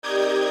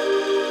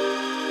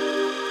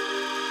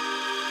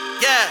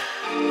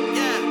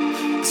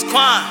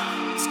Quan,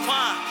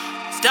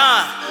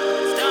 Don,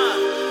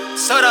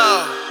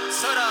 Soto,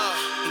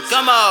 and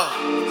Gummo,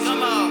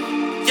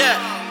 yeah.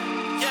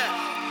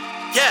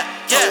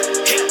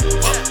 Hip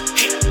wop,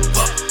 hip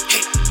wop,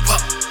 hip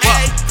wop,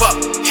 hip wop,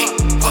 hip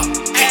wop,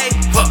 hip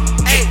wop,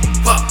 hip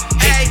wop,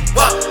 hip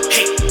wop,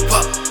 hip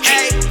wop,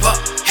 hip wop,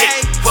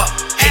 hip wop,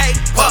 hip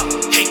wop,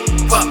 hip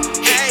wop,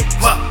 hip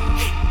wop.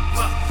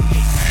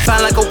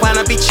 Fine like a wine,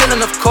 I be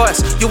chillin', of course.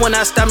 You will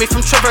not stop me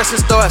from traversing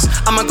stores.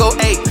 I'ma go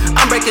 8,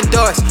 I'm breaking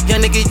doors.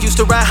 Young nigga used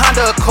to ride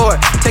Honda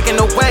Accord, taking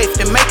a wave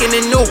and making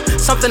it new.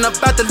 Something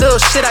about the little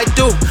shit I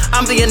do.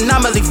 I'm the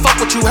anomaly, fuck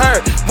what you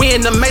heard. We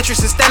in the matrix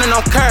and standing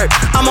on curb.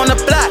 I'm on the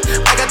block,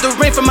 I got the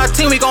ring for my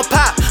team, we gon'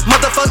 pop.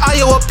 Motherfuck all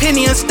your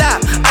opinions,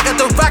 stop. I got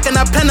the rock and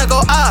I plan to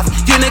go off.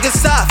 You niggas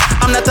soft,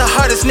 I'm not the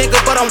hardest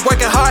nigga, but I'm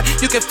working hard.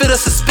 You can feel the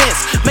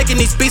suspense, making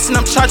these beats and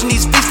I'm charging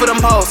these fees for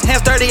them hoes.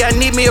 Hands dirty, I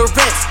need me a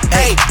rinse.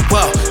 Hey,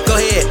 whoa, go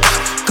ahead,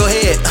 go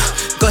ahead,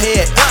 go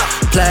ahead,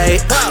 play.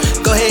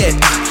 Go ahead,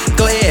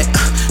 go ahead,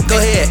 go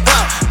ahead,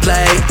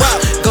 play.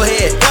 Go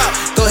ahead,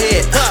 go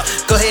ahead,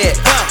 go ahead,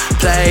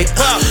 play.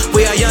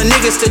 We are young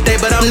niggas today,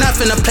 but I'm not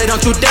finna play.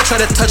 Don't you dare try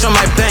to touch on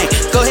my bank.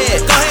 Go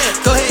ahead, go ahead,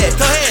 go ahead,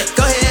 go ahead,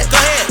 go ahead, go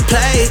ahead,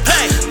 play.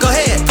 Go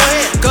ahead, go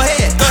ahead, go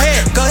ahead, go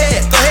ahead, go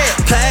ahead, go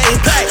ahead, play.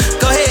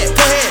 Go ahead,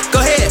 go ahead, go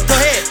ahead, go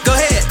ahead, go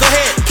ahead, go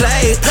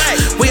ahead, play.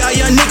 We are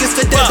young niggas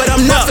today, but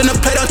I'm not finna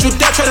play. Don't you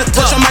dare try to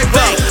touch on my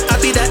bank. I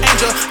be the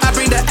angel, I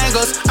bring the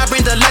angles, I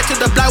bring the light to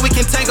the block, we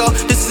can tango.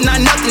 This is not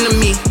nothing to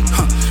me.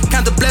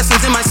 Count the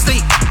blessings in my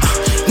sleep.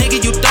 Nigga,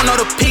 you don't know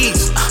the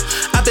P's.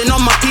 I've been on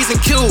my P's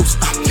and Q's.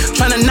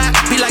 Tryna not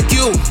be like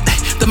you.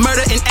 The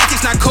murder and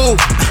antics not cool.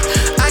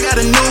 I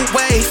got a new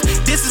wave,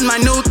 this is my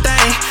new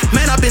thing.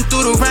 Man, I've been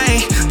through the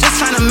rain,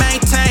 just tryna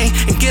maintain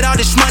and get all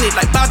this money.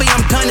 Like Bobby,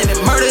 I'm gunning, and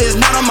murder is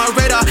not on my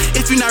radar.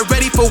 If you're not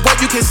ready for what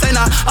you can say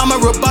now, I'm a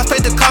real boss, pay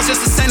the cost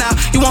just to say now.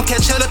 You won't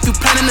catch hell if you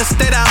planning to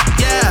stay down.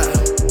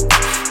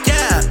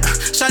 Yeah,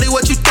 shawty,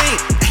 what you think?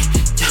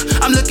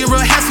 I'm looking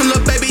real handsome,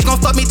 little baby, gon'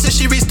 fuck me till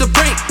she reach the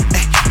brink.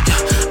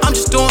 I'm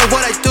just doing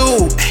what I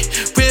do,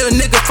 real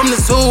nigga from the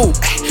zoo.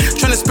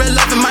 Tryna spread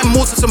love in my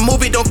moves, it's a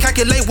movie, don't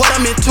calculate what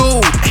I'm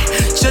into.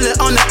 Chillin'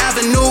 on the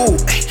avenue,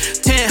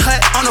 10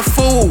 hut on a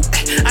fool.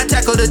 I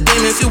tackle the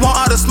demons, you want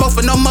all the smoke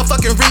for no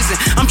motherfucking reason.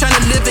 I'm tryna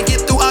live and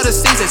get through all the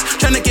seasons,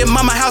 tryna get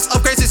mama house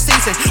upgrades this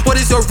season. What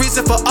is your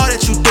reason for all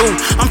that you do?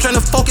 I'm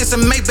tryna focus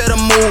and make better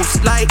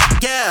moves. Like,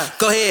 yeah,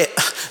 go ahead,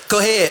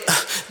 go ahead,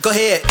 go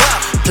ahead,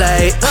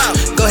 play.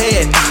 Go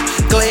ahead,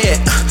 go ahead,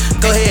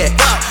 go ahead,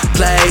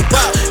 play.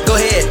 Go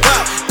ahead,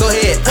 go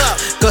ahead,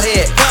 go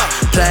ahead,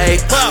 play.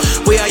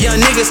 We are young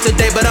niggas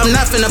today, but I'm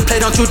not finna play.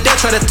 Don't you dare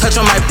try to touch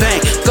on my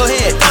bank. Go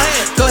ahead, go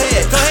ahead, go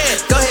ahead, go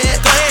ahead.